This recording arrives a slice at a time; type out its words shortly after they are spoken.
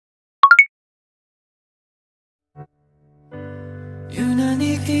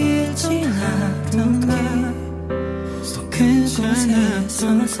유난히 길지 않던 게 그곳에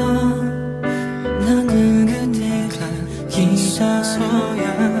서서 나는 그대가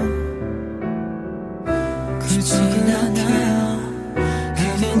기다려야 굳이 않아요.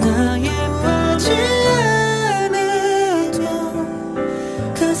 그게 나의 맞지 않아도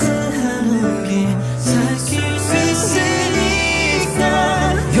가스하는 게 사귈 수 있으니까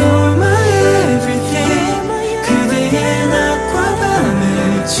You're my everything 그대의 낮과 밤을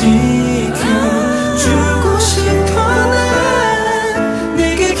지켜주고 싶어 난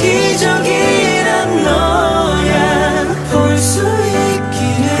내게 기적이란 너야 볼 수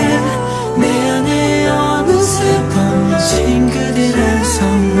있기에 내 안에 어느새 번진 그대란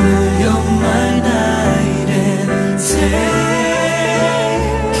선물 You're my night and day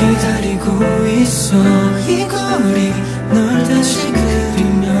기다리고 있어 이 거리 널 다시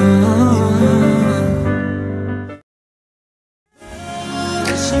그리며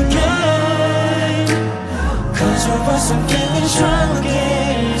Cause we're both feeling strong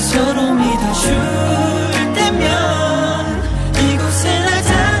again 서로 믿어줄 때면 이곳에 날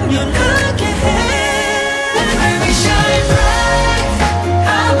당연하게 해 I wish I bright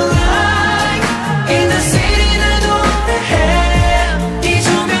I'm alive In the city 날 노래해 이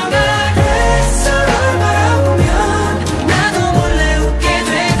조명 아래서 널 바라보면 나도 몰래 웃게 돼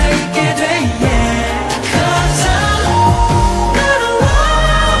다 잊게 돼 yeah Cause I'm not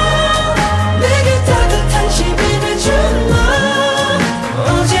alone 내게 따뜻한 시비를 준 너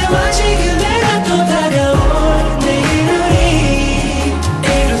어제와 지금 내가 또 다가올 내일 우리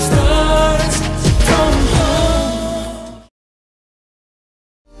It all starts from home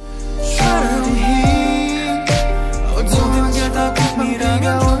사랑이 어두운 겨다 꿈이라가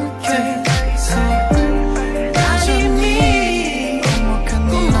올게 아님이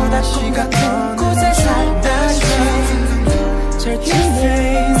꿈보다시 같은 곳에 살다시 잘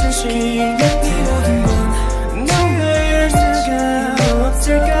지내 사실 이 모든 건 너의 수가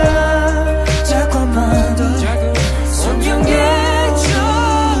없을까 자꾸만 더 선명해져가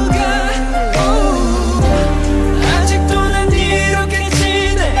아직도 난 이렇게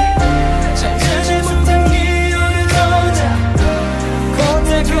지내 잘 찾지 못한 기억을 떠나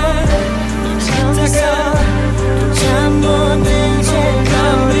걷다가 또 찾다가 또 잠 못 든 채가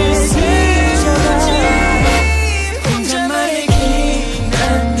우리 스쳐가지 혼자만의 긴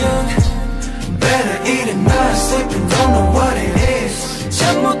안녕 Better eat it not sleeping don't know what it is 잠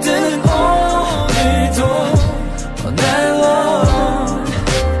못 드는 오늘도 all night long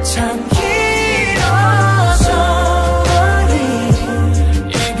참 길어서 우리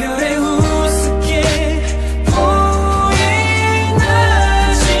이별의 우습게 보인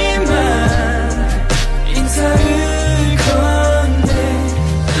하지만 인사를 건네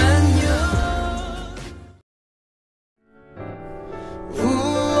안녕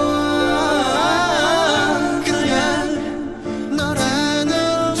그냥 너라는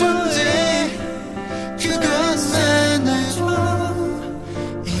존재 그것만 알고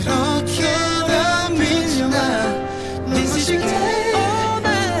이렇게 난 미쳐나 This is your day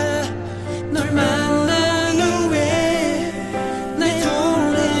널 만난 후에 날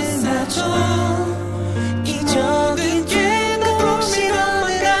돌려놔줘 이적은 깨고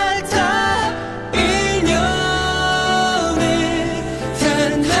싫어해 날 다 1년에 단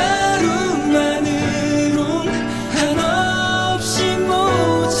하루만으론 한없이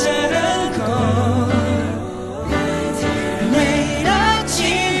모자란 걸 매일 아침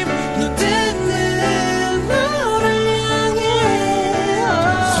너 듣는 너를 향해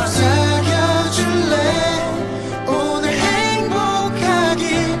속삭여줄래 오늘 행복하길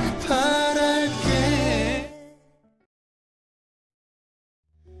바랄게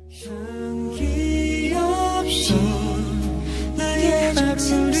향기 없이 나의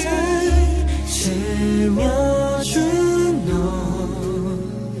박수를 스며준 너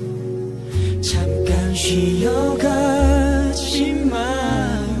잠깐 쉬어가지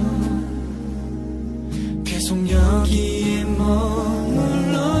마요 계속 여기에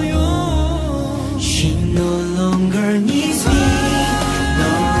머물러요 She no longer needs me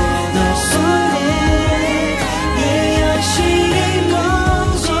너의 날 손에 내 현실이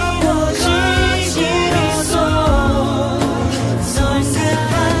무거워지길 있어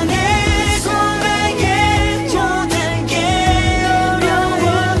설득한 내 고백에 못한 게 어려워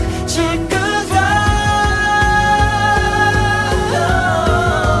자꾸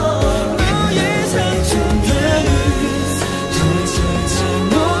그의 상처들은 더 찾지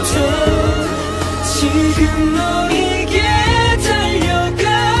못해 지금 너에게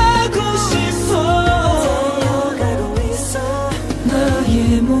달려가고 싶어 나의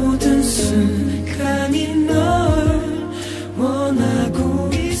모든 순간이 널 원하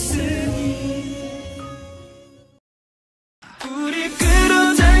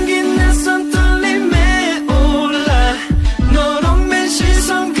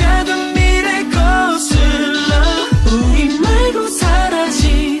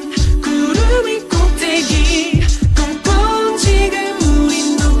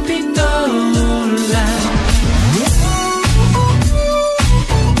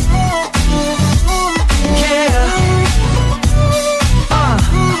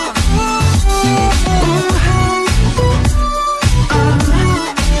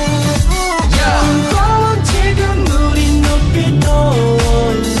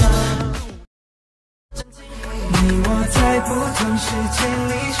世界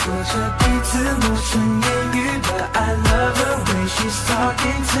里说着彼此陌生言语 But I love the way she's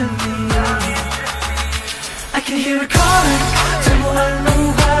talking to me I can hear her calling 沉默很融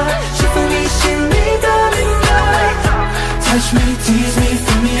化是否你心里的明白 Touch me, tease me,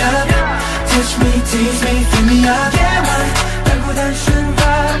 fill me up Touch me, tease me, fill me up Yeah, my 单孤单喧哗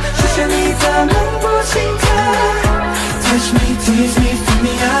实现你的漫步心态 Touch me, tease me, fill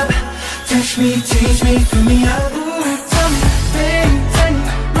me up Touch me, tease me, fill me up Tell me, babe 在你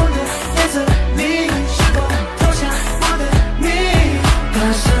梦的夜色里是否投下我的你把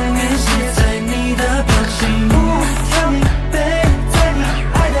声音写在你的表情 Tell me, babe 在你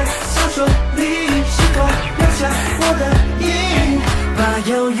爱的小说里是否留下我的影把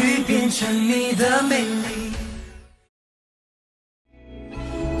忧郁变成你的美丽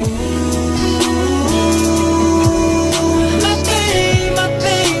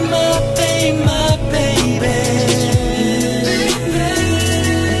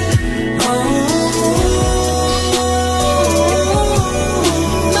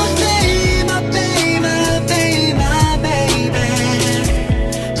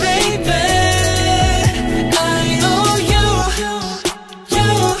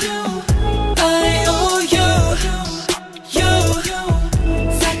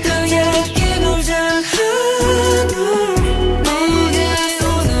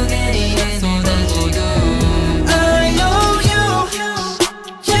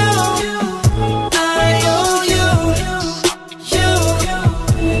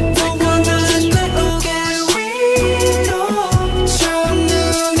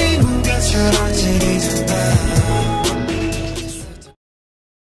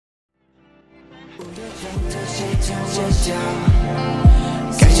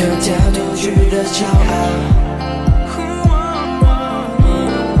改这角度去的骄傲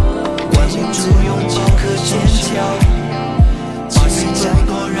万民簇拥抱可尖叫把心在火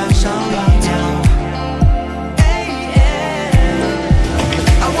燃烧煸掉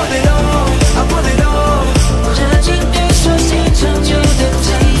I want it all, I want it all 这境遇所形成就的寂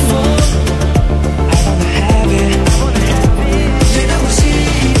寞 I wanna have it, I wanna have it 谁的呼吸，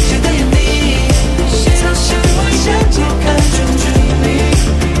谁的眼里谁曾向往想解看中距离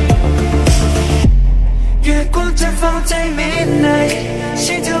月光绽放在 midnight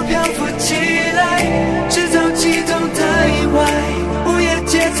心跳漂浮起来制造激动的意外午夜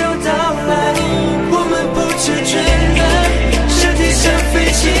节奏到来我们不知倦怠身体像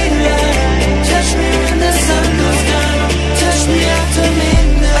飞起来 Touch me when the sun goes down Touch me after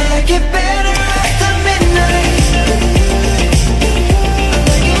midnight I like it better after midnight I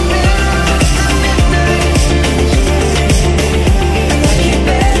like it better after midnight I like it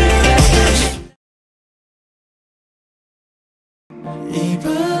better after 이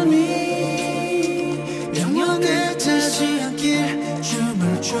밤이 영원히 되지 않길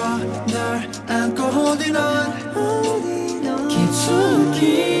춤을 춰 널 안고 holding on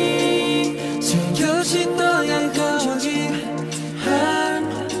깊숙이 숨겨진 너의 거짓 한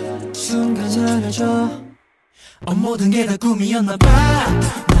순간 알려줘 모든 게 다 꿈이었나봐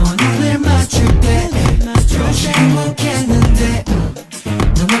너와 눈을 맞출 때 조금 묵했는데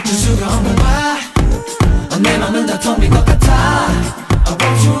넌 어쩔 수가 없나봐 내 맘은 다 텅 빈 것 같아 I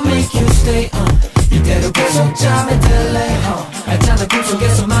want to make you stay 이대로 계속 잠에 들래 알잖아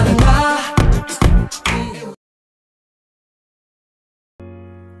꿈속에서만은 봐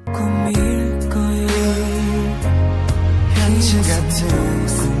꿈일 거야 향수 같은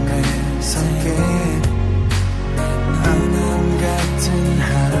꿈에 함께 나는 같은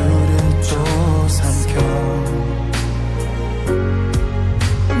하루를 또 삼켜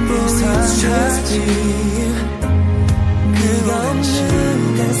이상하지 그가 없는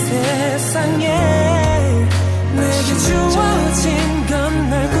내 세상에 내게 주어진 건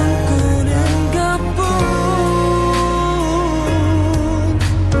날 꿈꾸는 것뿐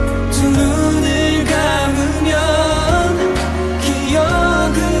두 눈을 감으면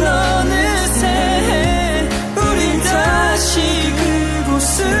기억은 어느새 우릴 다시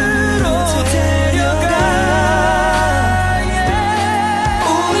그곳으로 데려가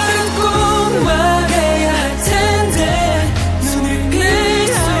오늘은 꼭 말해야 할 텐데 눈을 뗄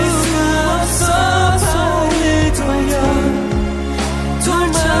수 없어 손을 돌려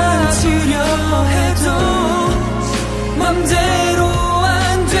도망치려 해도 맘대로 안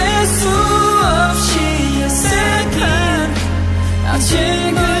될 수 없이 어색한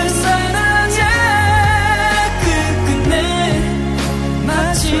아직은 사랑해 끝끝내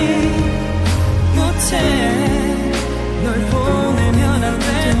맞지 못해 널 보내면 안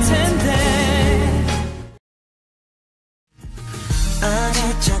될 텐데 아직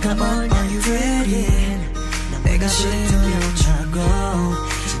차가운 Are you ready 내가 싫으면 하고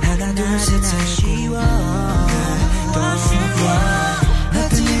하나 둘셋 아쉬워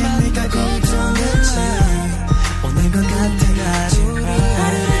하지만 네가 걱정했지 오늘 것 같아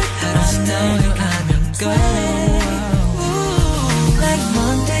아직 너를 가면 go Like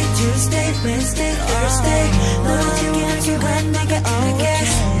Monday, Tuesday, Wednesday, Thursday 너를 즐기는 내가 이렇게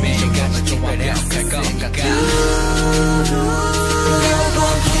매일같이 좋아해 갈 거니까